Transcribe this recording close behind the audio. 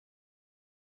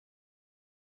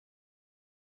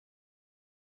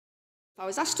I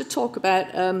was asked to talk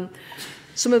about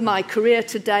some of my career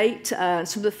to date, some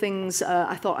of the things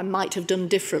I thought I might have done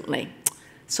differently.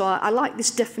 So I like this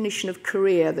definition of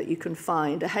career that you can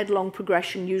find, a headlong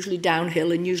progression, usually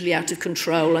downhill and usually out of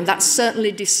control, and that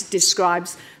certainly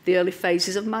describes the early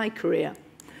phases of my career.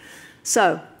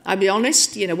 So I'll be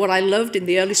honest, what I loved in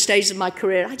the early stages of my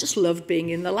career, I just loved being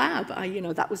in the lab. I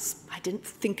didn't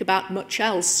think about much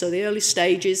else. So the early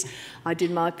stages, I did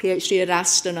my PhD at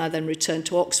Aston, I then returned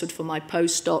to Oxford for my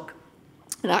postdoc,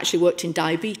 and I actually worked in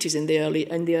diabetes in the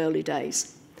early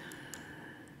days.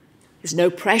 There's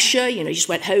no pressure, you just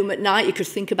went home at night, you could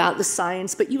think about the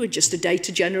science, but you were just a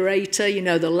data generator,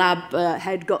 the lab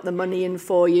head got the money in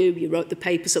for you, you wrote the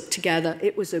papers up together.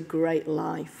 It was a great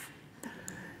life.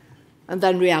 And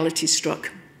then reality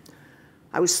struck.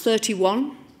 I was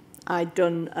 31, I'd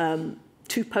done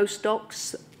 2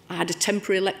 postdocs, I had a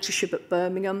temporary lectureship at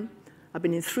Birmingham, I'd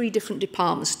been in 3 different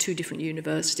departments, 2 different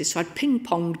universities, so I'd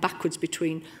ping-ponged backwards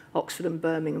between Oxford and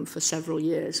Birmingham for several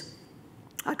years.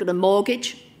 I got a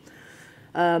mortgage,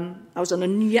 I was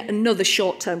on yet another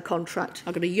short-term contract,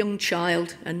 I got a young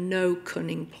child and no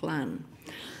cunning plan.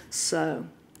 So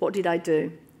what did I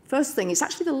do? First thing, it's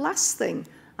actually the last thing,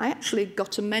 I actually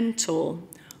got a mentor,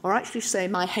 or actually say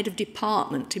my head of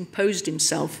department imposed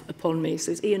himself upon me.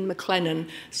 So it's Ian McLennan,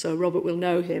 so Robert will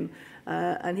know him.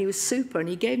 And he was super, and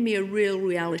he gave me a real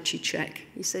reality check.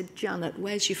 He said, Janet,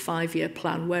 where's your 5-year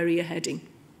plan? Where are you heading?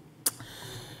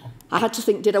 I had to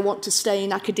think, did I want to stay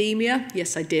in academia?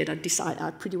 Yes, I did. I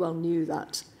pretty well knew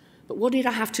that. But what did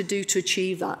I have to do to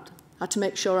achieve that? I had to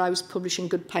make sure I was publishing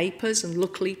good papers, and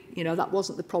luckily, that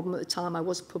wasn't the problem at the time. I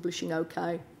was publishing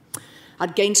okay.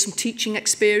 I'd gained some teaching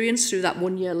experience through that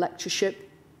 1-year lectureship,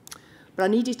 but I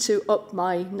needed to up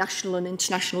my national and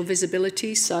international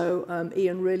visibility, so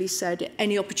Ian really said,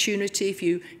 any opportunity, if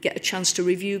you get a chance to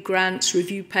review grants,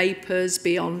 review papers,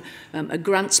 be on a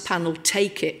grants panel,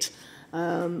 take it.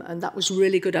 And that was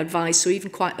really good advice. So even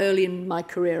quite early in my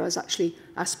career, I was actually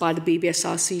asked by the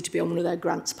BBSRC to be on one of their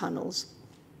grants panels.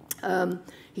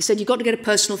 He said, you've got to get a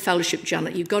personal fellowship,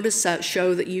 Janet. You've got to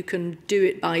show that you can do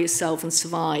it by yourself and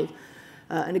survive.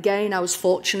 And again, I was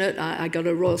fortunate. I got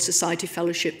a Royal Society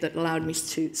fellowship that allowed me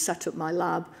to set up my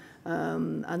lab.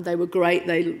 And they were great.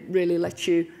 They really let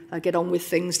you get on with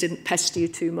things, didn't pester you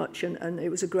too much, and it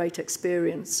was a great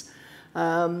experience.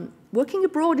 Working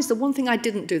abroad is the one thing I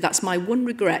didn't do. That's my one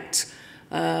regret.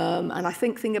 And I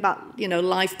think about,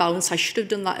 life balance, I should have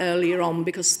done that earlier on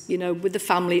because, with the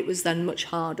family, it was then much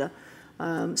harder.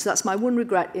 So that's my one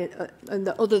regret, and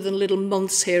other than little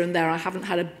months here and there, I haven't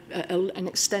had an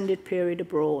extended period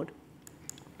abroad.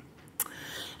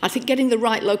 I think getting the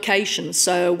right location.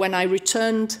 So when I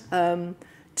returned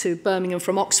to Birmingham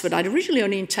from Oxford, I'd originally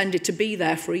only intended to be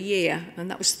there for a year, and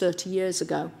that was 30 years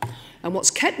ago. And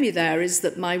what's kept me there is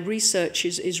that my research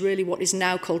is really what is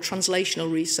now called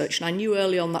translational research. And I knew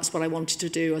early on that's what I wanted to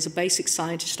do. As a basic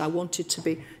scientist, I wanted to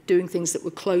be doing things that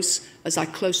were close as I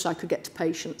could get to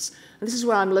patients. And this is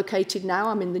where I'm located now.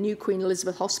 I'm in the new Queen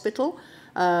Elizabeth Hospital,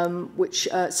 which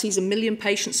sees 1 million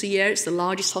patients a year. It's the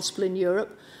largest hospital in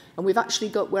Europe. And we're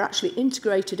actually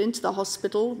integrated into the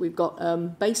hospital. We've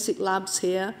got basic labs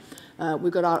here.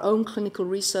 We've got our own clinical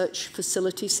research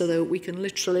facility so that we can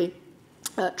literally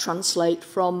translate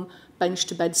from bench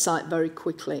to bedside very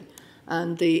quickly.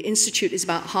 And the institute is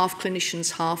about half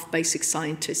clinicians, half basic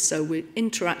scientists, so we're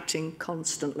interacting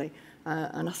constantly.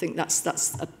 And I think that's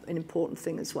an important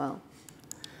thing as well.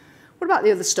 What about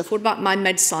the other stuff? What about my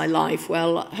MedSciLife?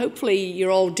 Well, hopefully you're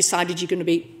all decided you're going to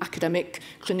be academic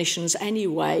clinicians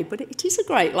anyway, but it is a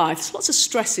great life. There's lots of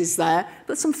stresses there,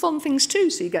 but some fun things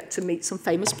too, so you get to meet some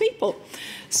famous people.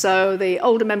 So the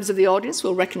older members of the audience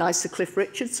will recognise Sir Cliff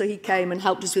Richards, so he came and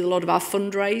helped us with a lot of our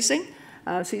fundraising,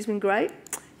 so he's been great.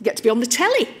 You get to be on the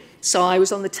telly. So I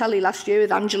was on the telly last year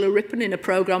with Angela Rippon in a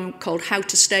programme called How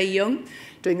to Stay Young,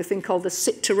 doing a thing called the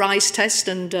Sit to Rise test,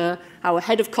 and our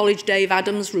head of college, Dave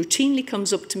Adams, routinely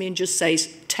comes up to me and just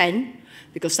says 10,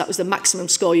 because that was the maximum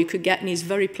score you could get, and he's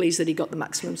very pleased that he got the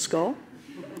maximum score.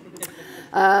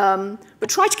 But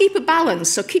try to keep a balance,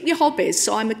 so keep your hobbies.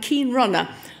 So I'm a keen runner.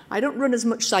 I don't run as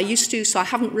much as I used to, so I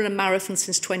haven't run a marathon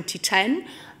since 2010,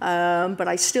 but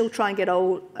I still try and get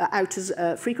out as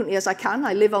frequently as I can.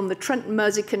 I live on the Trent and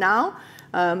Mersey Canal,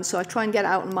 so I try and get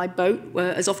out on my boat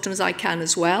as often as I can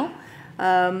as well.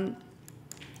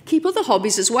 Keep other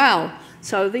hobbies as well.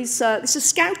 So this is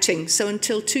scouting. So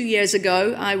until 2 years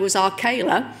ago, I was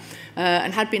Arcaler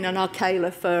and had been an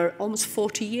Arcaler for almost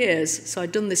 40 years. So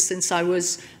I'd done this since I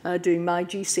was doing my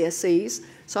GCSEs.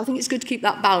 So I think it's good to keep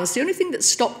that balance. The only thing that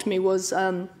stopped me was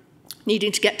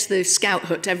needing to get to the scout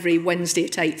hut every Wednesday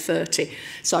at 8:30,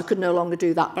 so I could no longer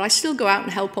do that. But I still go out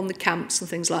and help on the camps and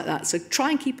things like that. So try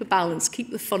and keep a balance,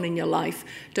 keep the fun in your life.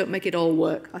 Don't make it all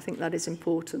work. I think that is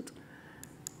important.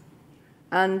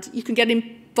 And you can get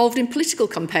involved in political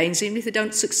campaigns even if they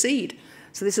don't succeed.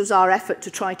 So this was our effort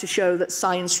to try to show that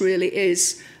science really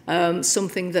is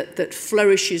something that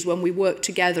flourishes when we work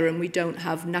together and we don't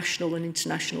have national and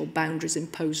international boundaries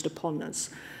imposed upon us.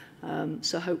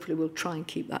 So hopefully we'll try and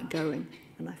keep that going.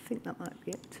 And I think that might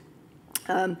be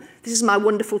it. This is my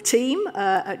wonderful team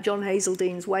at John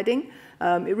Hazeldene's wedding.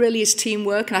 It really is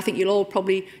teamwork, and I think you'll all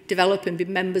probably develop and be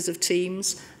members of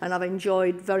teams. And I've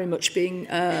enjoyed very much being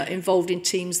involved in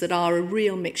teams that are a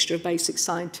real mixture of basic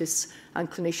scientists and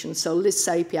clinicians. So Liz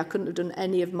Sapie, I couldn't have done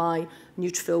any of my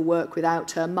neutrophil work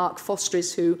without her. Mark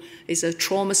Fosteris, who is a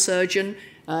trauma surgeon.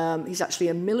 He's actually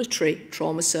a military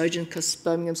trauma surgeon because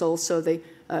Birmingham's also the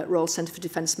Royal Centre for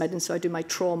Defence Medicine, so I do my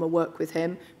trauma work with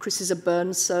him. Chris is a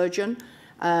burns surgeon.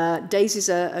 Daisy's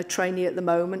a trainee at the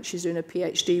moment. She's doing a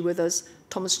PhD with us.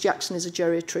 Thomas Jackson is a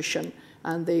geriatrician.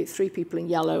 And the three people in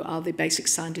yellow are the basic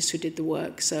scientists who did the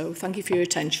work. So thank you for your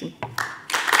attention.